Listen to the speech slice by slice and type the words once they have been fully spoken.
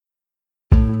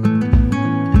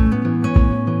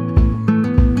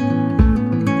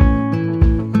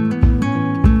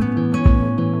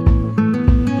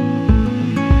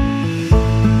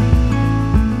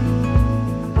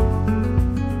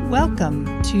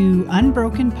to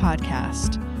Unbroken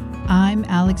Podcast. I'm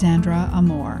Alexandra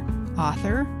Amor,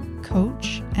 author,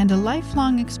 coach, and a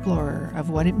lifelong explorer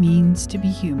of what it means to be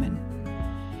human.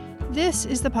 This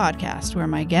is the podcast where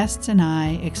my guests and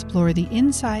I explore the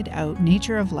inside-out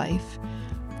nature of life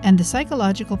and the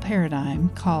psychological paradigm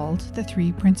called the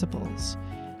Three Principles.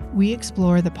 We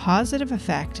explore the positive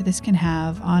effect this can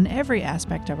have on every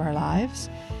aspect of our lives,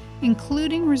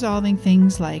 including resolving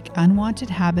things like unwanted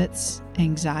habits,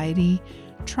 anxiety,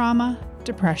 trauma,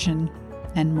 depression,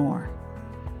 and more.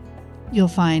 You'll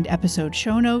find episode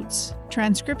show notes,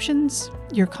 transcriptions,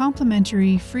 your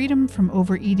complimentary Freedom from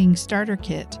Overeating starter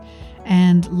kit,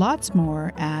 and lots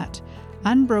more at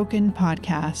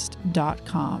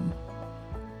unbrokenpodcast.com.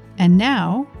 And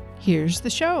now, here's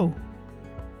the show.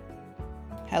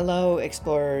 Hello,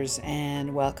 explorers,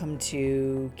 and welcome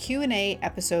to Q&A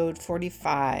episode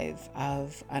 45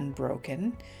 of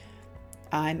Unbroken.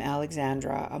 I'm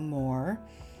Alexandra Amor,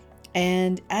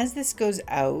 and as this goes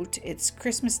out, it's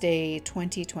Christmas Day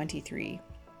 2023.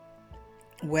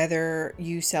 Whether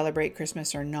you celebrate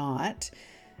Christmas or not,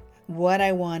 what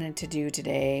I wanted to do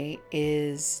today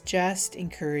is just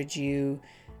encourage you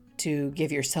to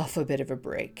give yourself a bit of a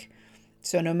break.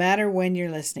 So no matter when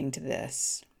you're listening to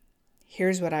this,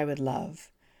 here's what I would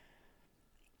love.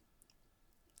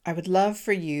 I would love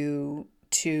for you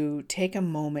to take a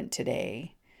moment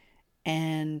today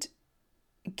and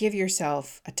give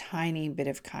yourself a tiny bit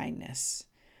of kindness.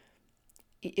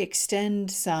 Extend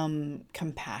some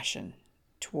compassion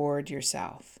toward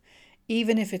yourself,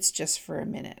 even if it's just for a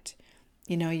minute.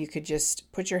 You know, you could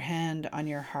just put your hand on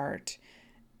your heart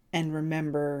and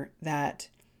remember that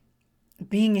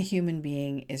being a human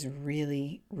being is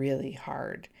really, really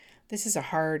hard. This is a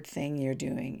hard thing you're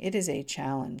doing. It is a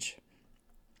challenge.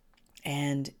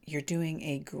 And you're doing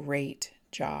a great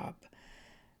job.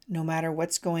 No matter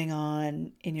what's going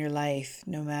on in your life,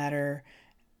 no matter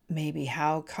maybe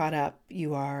how caught up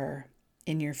you are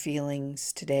in your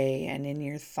feelings today and in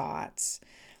your thoughts,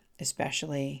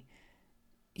 especially,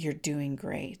 you're doing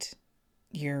great.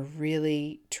 You're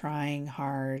really trying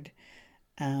hard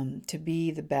to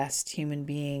be the best human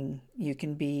being you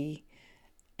can be.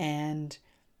 And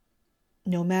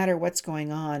no matter what's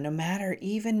going on, no matter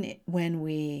even when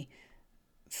we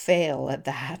fail at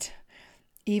that,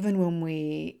 even when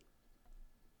we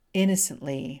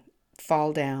innocently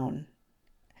fall down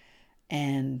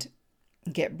and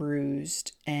get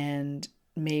bruised and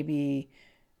maybe,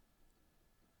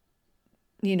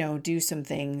 do some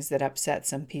things that upset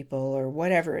some people or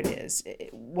whatever it is,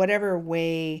 whatever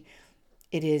way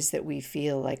it is that we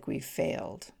feel like we've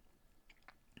failed,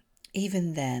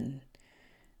 even then,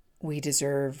 we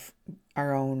deserve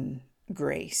our own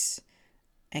grace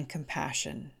and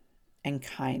compassion and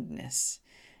kindness.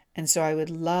 And so I would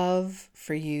love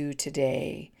for you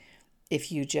today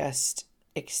if you just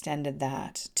extended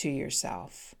that to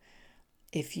yourself.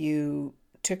 If you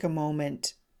took a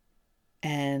moment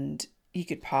and you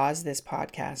could pause this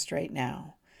podcast right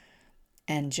now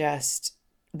and just,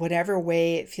 whatever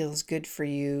way it feels good for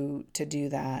you to do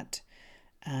that,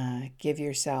 give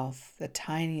yourself the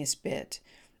tiniest bit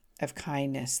of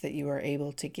kindness that you are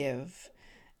able to give.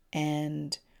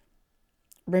 And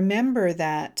remember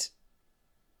that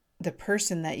the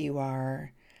person that you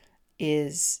are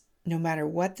is, no matter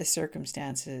what the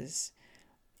circumstances,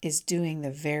 is doing the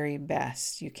very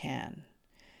best you can.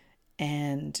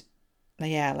 And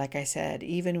yeah, like I said,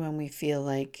 even when we feel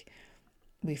like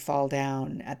we fall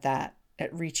down at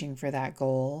reaching for that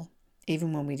goal,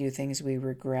 even when we do things we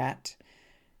regret,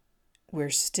 we're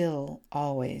still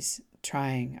always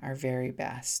trying our very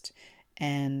best.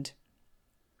 And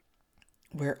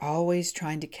we're always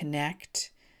trying to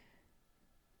connect,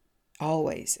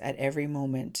 always at every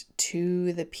moment,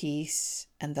 to the peace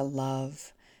and the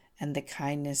love and the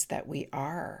kindness that we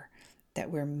are,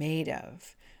 that we're made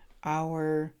of.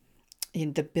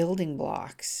 In the building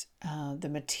blocks, the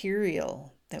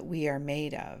material that we are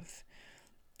made of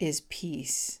is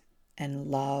peace and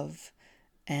love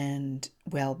and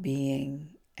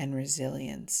well-being and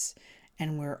resilience.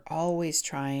 And we're always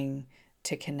trying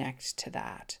to connect to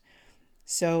that.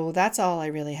 So that's all I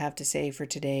really have to say for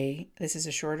today. This is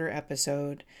a shorter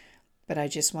episode, but I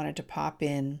just wanted to pop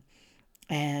in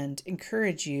and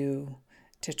encourage you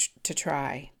to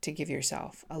try to give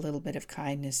yourself a little bit of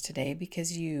kindness today,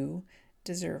 because you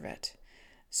deserve it.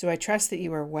 So I trust that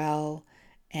you are well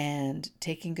and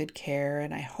taking good care,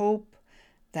 and I hope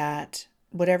that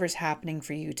whatever's happening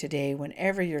for you today,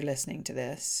 whenever you're listening to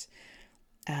this,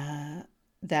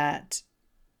 that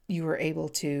you were able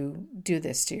to do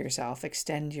this to yourself,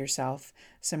 extend yourself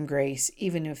some grace,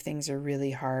 even if things are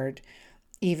really hard,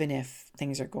 even if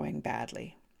things are going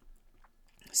badly.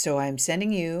 So I'm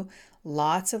sending you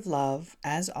lots of love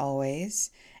as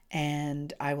always,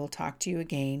 and I will talk to you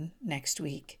again next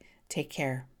week. Take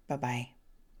care. Bye-bye.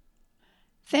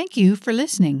 Thank you for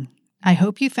listening. I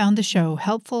hope you found the show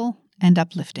helpful and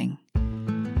uplifting.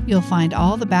 You'll find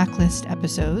all the backlist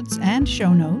episodes and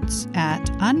show notes at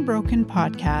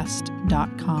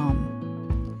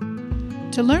unbrokenpodcast.com.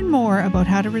 To learn more about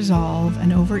how to resolve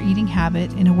an overeating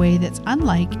habit in a way that's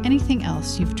unlike anything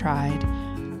else you've tried,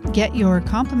 get your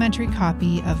complimentary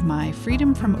copy of my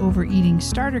Freedom from Overeating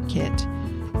Starter Kit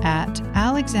at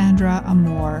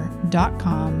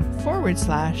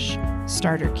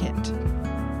alexandraamor.com/starter kit.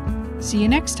 See you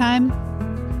next time.